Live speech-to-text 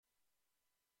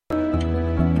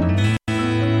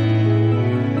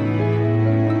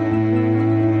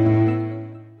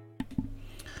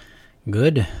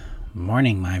Good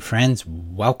morning, my friends.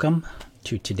 Welcome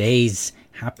to today's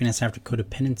Happiness After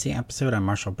Codependency episode. I'm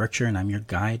Marshall Berkshire, and I'm your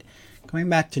guide, going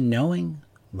back to knowing,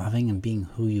 loving, and being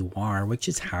who you are, which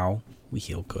is how we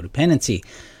heal codependency.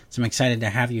 So I'm excited to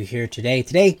have you here today.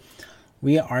 Today,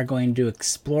 we are going to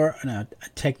explore a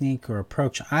technique or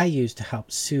approach I use to help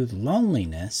soothe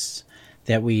loneliness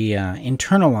that we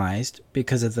internalized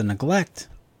because of the neglect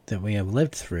that we have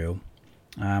lived through,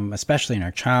 especially in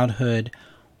our childhood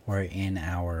or in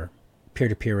our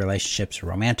peer-to-peer relationships,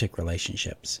 romantic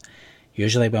relationships.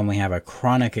 Usually when we have a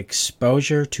chronic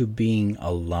exposure to being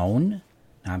alone,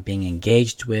 not being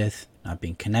engaged with, not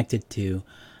being connected to,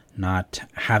 not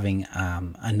having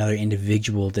another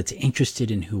individual that's interested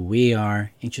in who we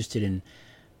are, interested in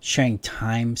sharing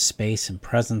time, space, and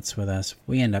presence with us,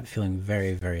 we end up feeling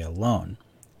very, very alone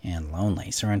and lonely.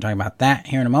 So we're going to talk about that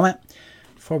here in a moment.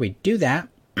 Before we do that,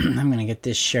 I'm going to get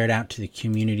this shared out to the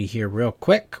community here real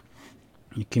quick.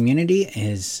 The community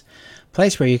is a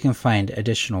place where you can find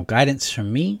additional guidance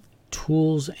from me,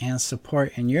 tools, and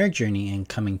support in your journey in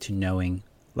coming to knowing,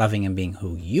 loving, and being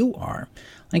who you are.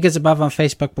 Link is above on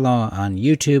Facebook, below on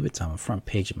YouTube. It's on the front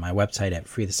page of my website at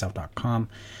freetheself.com.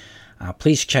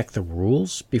 Please check the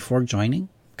rules before joining,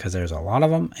 because there's a lot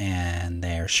of them, and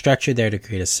they're structured there to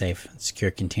create a safe, secure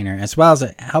container, as well as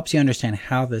it helps you understand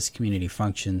how this community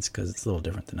functions, because it's a little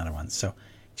different than other ones. So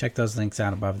check those links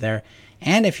out above there.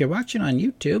 And if you're watching on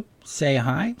YouTube, say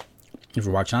hi. If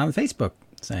you're watching on Facebook,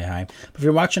 say hi. But if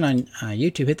you're watching on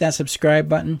YouTube, hit that subscribe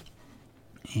button,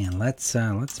 and let's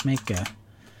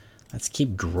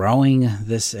keep growing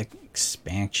this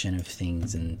expansion of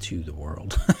things into the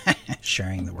world,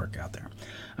 sharing the work out there.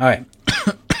 All right.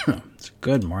 It's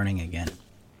good morning again.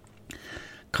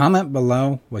 Comment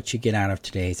below what you get out of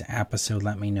today's episode.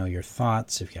 Let me know your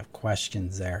thoughts if you have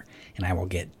questions there, and I will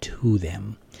get to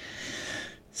them.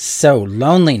 So,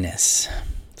 loneliness.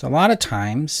 So, a lot of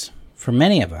times, for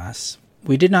many of us,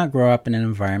 we did not grow up in an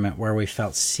environment where we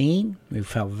felt seen, we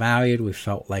felt valued, we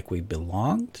felt like we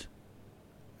belonged,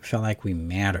 we felt like we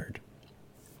mattered.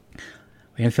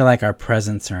 We didn't feel like our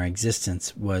presence or our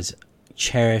existence was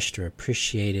cherished or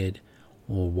appreciated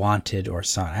or wanted or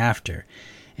sought after.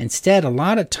 Instead, a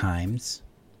lot of times,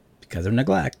 because of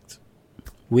neglect,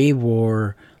 we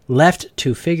were left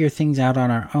to figure things out on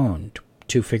our own,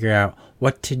 to figure out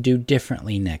what to do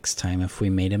differently next time if we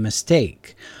made a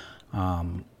mistake.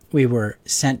 We were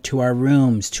sent to our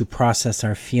rooms to process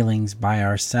our feelings by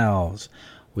ourselves.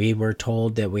 We were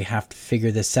told that we have to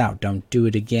figure this out, don't do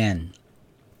it again.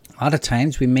 A lot of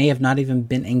times we may have not even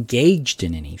been engaged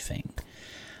in anything.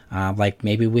 Like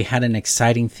maybe we had an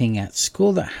exciting thing at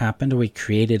school that happened, or we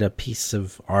created a piece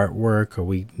of artwork, or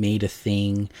we made a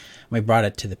thing. We brought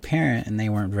it to the parent, and they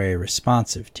weren't very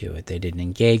responsive to it. They didn't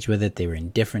engage with it. They were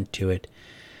indifferent to it.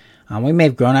 We may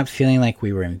have grown up feeling like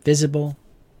we were invisible,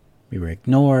 we were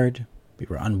ignored, we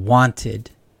were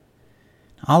unwanted.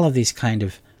 All of these kind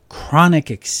of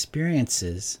chronic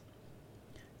experiences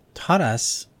taught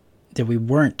us that we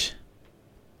weren't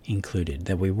included,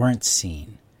 that we weren't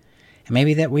seen. And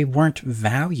maybe that we weren't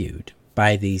valued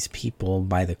by these people,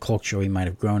 by the culture we might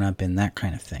have grown up in, that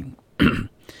kind of thing.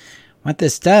 What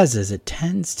this does is it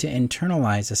tends to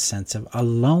internalize a sense of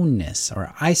aloneness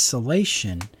or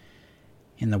isolation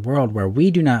in the world, where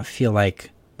we do not feel like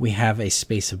we have a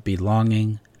space of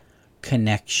belonging,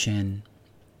 connection,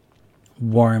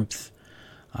 warmth,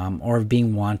 or of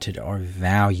being wanted or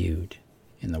valued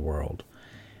in the world.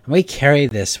 And we carry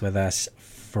this with us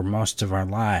for most of our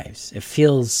lives. It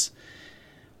feels...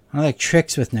 One of the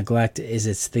tricks with neglect is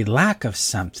it's the lack of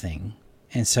something.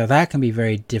 And so that can be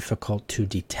very difficult to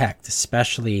detect,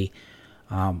 especially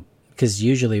because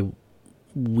usually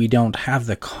we don't have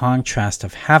the contrast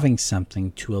of having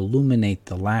something to illuminate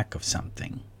the lack of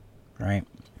something, right?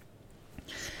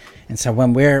 And so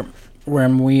when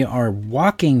we are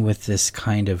walking with this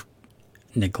kind of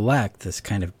neglect, this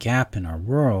kind of gap in our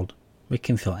world, we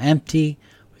can feel empty,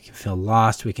 we can feel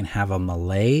lost, we can have a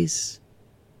malaise,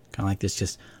 kind of like this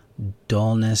just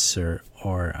dullness or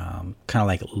kind of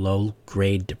like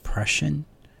low-grade depression,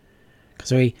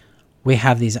 because we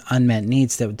have these unmet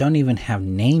needs that don't even have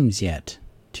names yet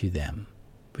to them.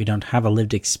 We don't have a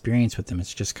lived experience with them.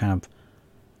 It's just kind of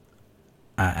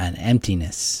an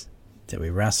emptiness that we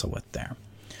wrestle with there.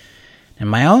 In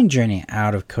my own journey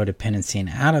out of codependency and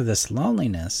out of this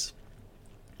loneliness,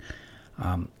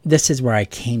 this is where I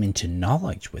came into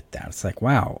knowledge with that. It's like,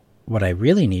 wow, what I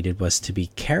really needed was to be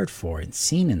cared for and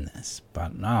seen in this.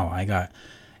 But no, I got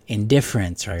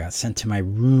indifference, or I got sent to my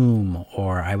room,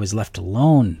 or I was left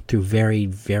alone through very,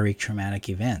 very traumatic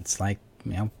events, like,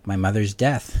 my mother's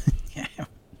death.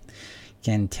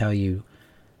 Can tell you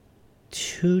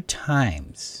 2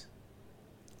 times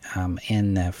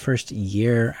in the first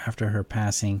year after her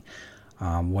passing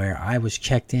where I was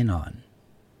checked in on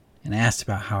and asked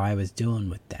about how I was doing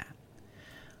with that.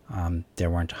 There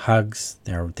weren't hugs.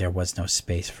 There was no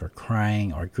space for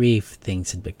crying or grief.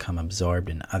 Things had become absorbed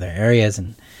in other areas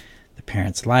in the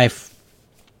parent's life.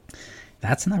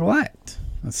 That's neglect.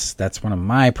 That's one of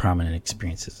my prominent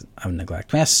experiences of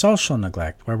neglect. We have social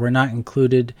neglect, where we're not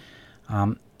included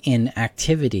in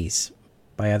activities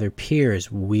by other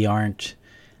peers. We aren't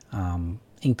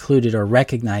included or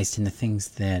recognized in the things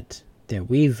that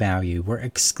we value. We're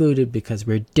excluded because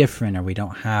we're different, or we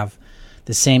don't have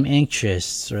the same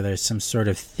interests, or there's some sort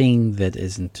of thing that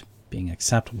isn't being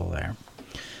acceptable there.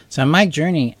 So in my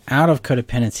journey out of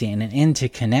codependency and into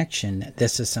connection,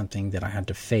 this is something that I had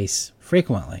to face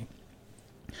frequently.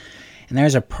 And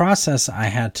there's a process I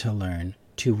had to learn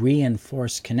to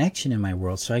reinforce connection in my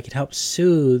world so I could help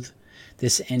soothe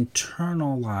this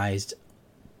internalized,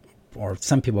 or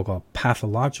some people call it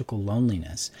pathological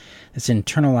loneliness, this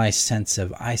internalized sense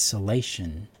of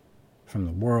isolation from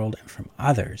the world and from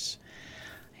others.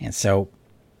 And so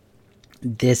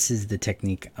this is the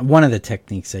technique, one of the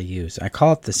techniques I use. I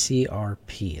call it the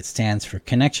CRP. It stands for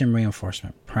Connection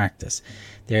Reinforcement Practice.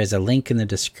 There is a link in the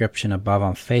description above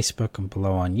on Facebook and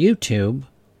below on YouTube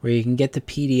where you can get the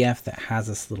PDF that has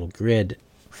this little grid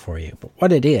for you. But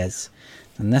what it is,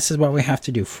 and this is what we have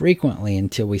to do frequently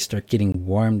until we start getting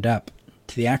warmed up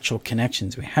to the actual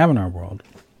connections we have in our world.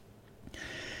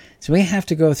 So we have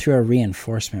to go through a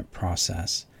reinforcement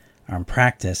process or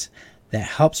practice that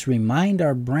helps remind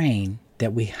our brain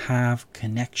that we have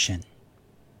connection.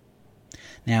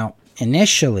 Now,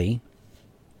 initially,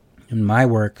 in my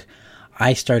work,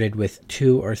 I started with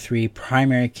 2 or 3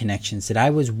 primary connections that I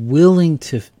was willing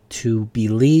to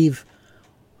believe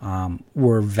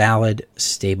were valid,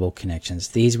 stable connections.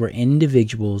 These were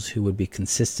individuals who would be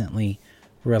consistently,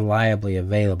 reliably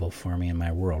available for me in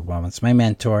my world. One was my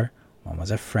mentor, one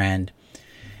was a friend,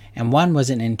 and one was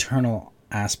an internal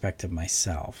aspect of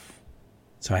myself.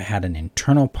 So I had an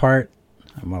internal part,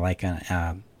 more like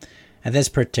at this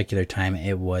particular time,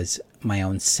 it was my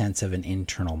own sense of an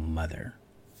internal mother.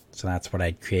 So that's what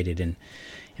I'd created in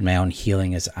my own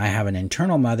healing, is I have an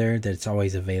internal mother that's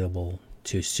always available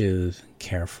to soothe,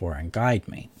 care for, and guide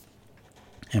me,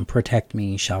 and protect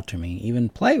me, shelter me, even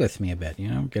play with me a bit,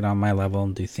 get on my level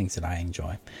and do things that I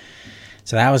enjoy.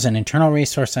 So that was an internal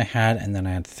resource I had, and then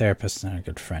I had a therapist and a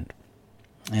good friend.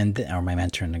 Or my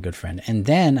mentor and a good friend. And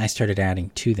then I started adding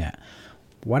to that.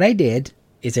 What I did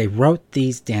is I wrote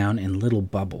these down in little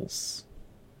bubbles.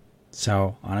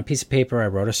 So on a piece of paper, I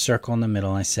wrote a circle in the middle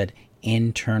and I said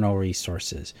internal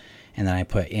resources. And then I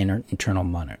put internal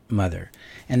mother.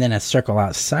 And then a circle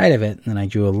outside of it. And then I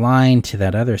drew a line to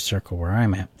that other circle where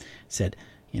I'm at. Said,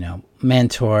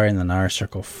 mentor, and then another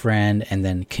circle, friend, and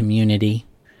then community.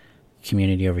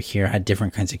 Community over here. I had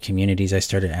different kinds of communities I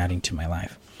started adding to my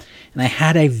life. And I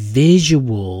had a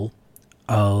visual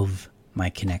of my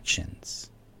connections.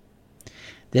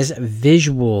 This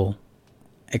visual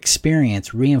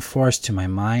experience reinforced to my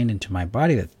mind and to my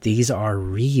body that these are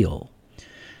real.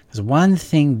 Because one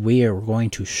thing we are going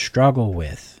to struggle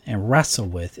with and wrestle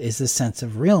with is the sense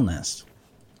of realness.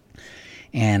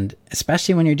 And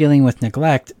especially when you're dealing with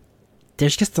neglect,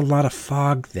 there's just a lot of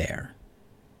fog there.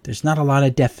 There's not a lot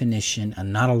of definition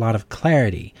and not a lot of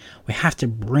clarity. We have to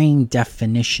bring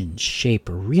definition, shape,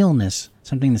 or realness,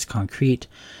 something that's concrete,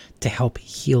 to help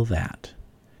heal that,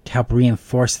 to help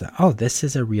reinforce that, this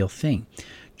is a real thing.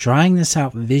 Drawing this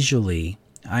out visually,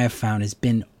 I have found, has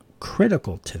been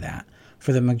critical to that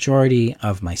for the majority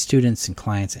of my students and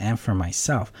clients, and for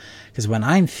myself. Because when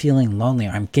I'm feeling lonely,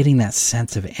 or I'm getting that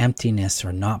sense of emptiness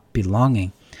or not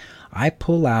belonging, I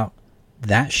pull out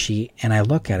that sheet and I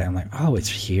look at it. I'm like, it's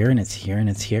here and it's here and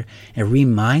it's here. It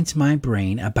reminds my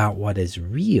brain about what is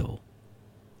real.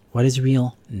 What is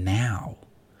real now?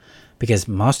 Because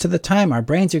most of the time, our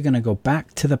brains are going to go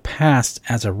back to the past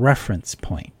as a reference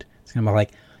point. It's going to be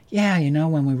like,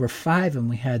 when we were 5 and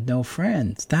we had no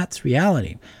friends, that's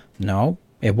reality. No,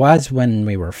 it was when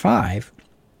we were 5.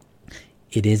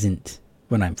 It isn't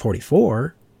when I'm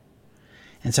 44.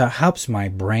 And so it helps my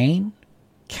brain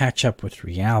catch up with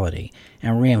reality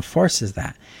and reinforces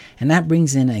that. And that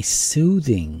brings in a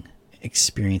soothing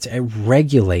experience, a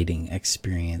regulating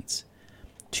experience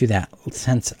to that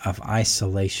sense of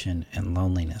isolation and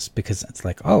loneliness, because it's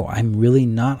like, I'm really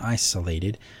not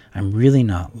isolated. I'm really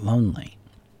not lonely.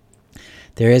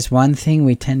 There is one thing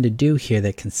we tend to do here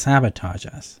that can sabotage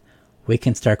us. We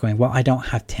can start going, I don't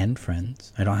have 10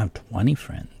 friends. I don't have 20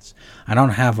 friends. I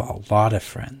don't have a lot of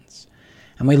friends.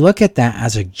 And we look at that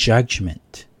as a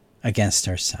judgment against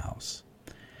ourselves.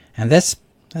 And this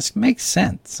makes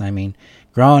sense. I mean,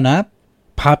 growing up,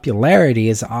 popularity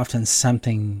is often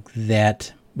something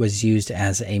that was used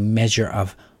as a measure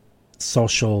of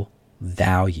social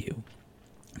value.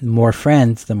 The more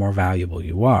friends, the more valuable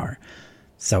you are.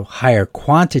 So higher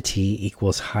quantity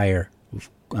equals higher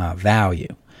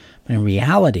value. But in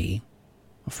reality,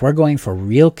 if we're going for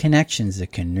real connections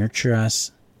that can nurture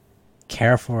us,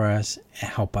 care for us,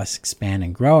 help us expand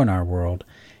and grow in our world,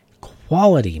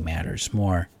 quality matters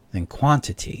more than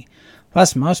quantity.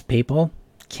 Plus, most people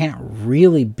can't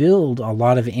really build a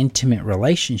lot of intimate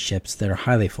relationships that are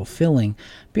highly fulfilling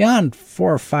beyond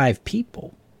 4 or 5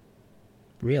 people,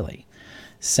 really.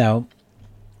 So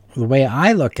the way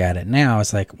I look at it now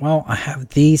is like, well, I have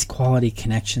these quality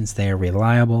connections. They are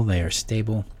reliable. They are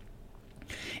stable.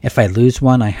 If I lose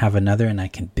one, I have another and I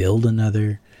can build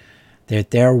another.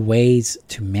 There are ways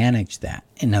to manage that,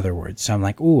 in other words. So I'm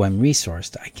like, ooh, I'm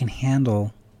resourced. I can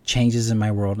handle changes in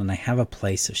my world, and I have a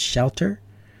place of shelter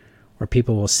where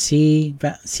people will see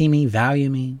me, value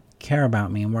me, care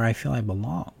about me, and where I feel I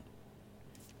belong.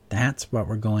 That's what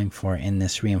we're going for in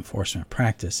this reinforcement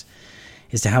practice,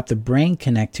 is to help the brain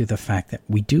connect to the fact that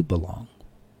we do belong.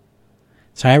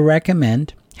 So I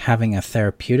recommend having a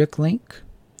therapeutic link,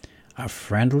 a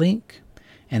friend link,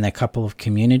 and a couple of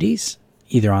communities,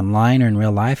 either online or in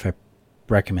real life. I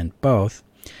recommend both.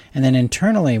 And then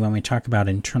internally, when we talk about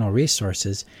internal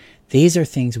resources, these are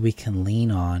things we can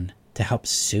lean on to help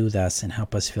soothe us and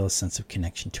help us feel a sense of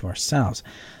connection to ourselves.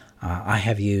 I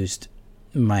have used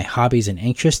my hobbies and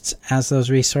interests as those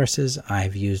resources.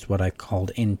 I've used what I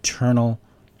called internal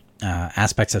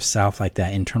aspects of self, like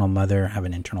that internal mother, have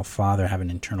an internal father, have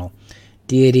an internal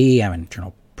deity, have an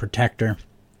internal protector.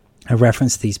 I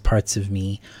reference these parts of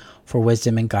me for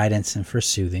wisdom and guidance and for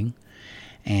soothing.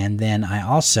 And then I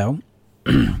also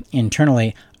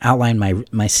internally outline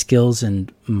my skills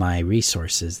and my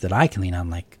resources that I can lean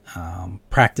on, like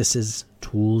practices,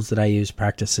 tools that I use,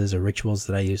 practices or rituals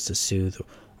that I use to soothe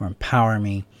or empower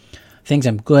me, things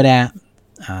I'm good at,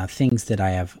 things that I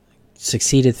have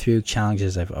succeeded through,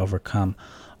 challenges I've overcome.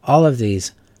 All of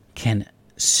these can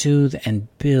soothe and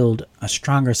build a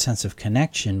stronger sense of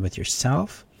connection with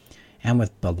yourself and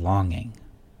with belonging.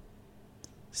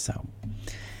 So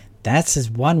that's is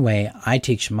one way I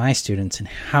teach my students in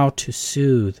how to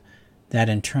soothe that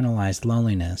internalized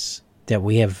loneliness that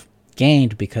we have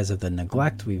gained because of the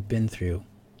neglect we've been through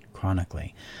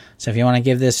chronically. So if you want to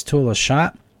give this tool a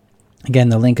shot, again,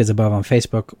 the link is above on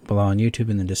Facebook, below on YouTube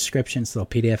in the description. It's a little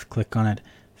PDF. Click on it,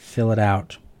 fill it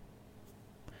out,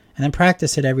 and then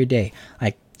practice it every day.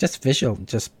 Like just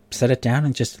set it down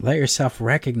and just let yourself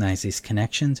recognize these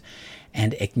connections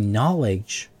and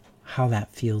acknowledge how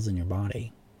that feels in your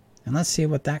body. And let's see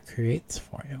what that creates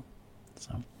for you.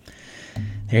 So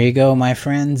there you go, my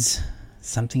friends.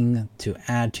 Something to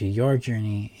add to your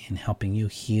journey in helping you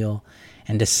heal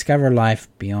and discover life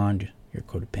beyond your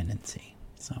codependency.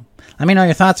 So let me know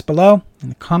your thoughts below in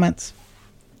the comments,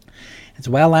 as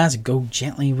well as go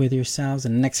gently with yourselves.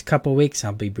 In the next couple of weeks,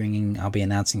 I'll be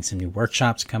announcing some new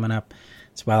workshops coming up,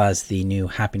 as well as the new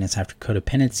Happiness After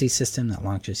Codependency system that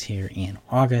launches here in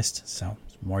August. So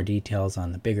more details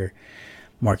on the bigger,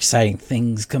 more exciting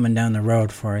things coming down the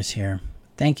road for us here.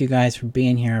 Thank you guys for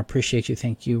being here. I appreciate you.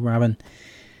 Thank you, Robin.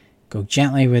 Go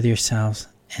gently with yourselves,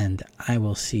 and I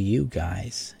will see you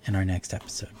guys in our next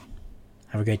episode.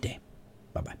 Have a great day.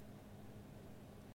 Bye-bye.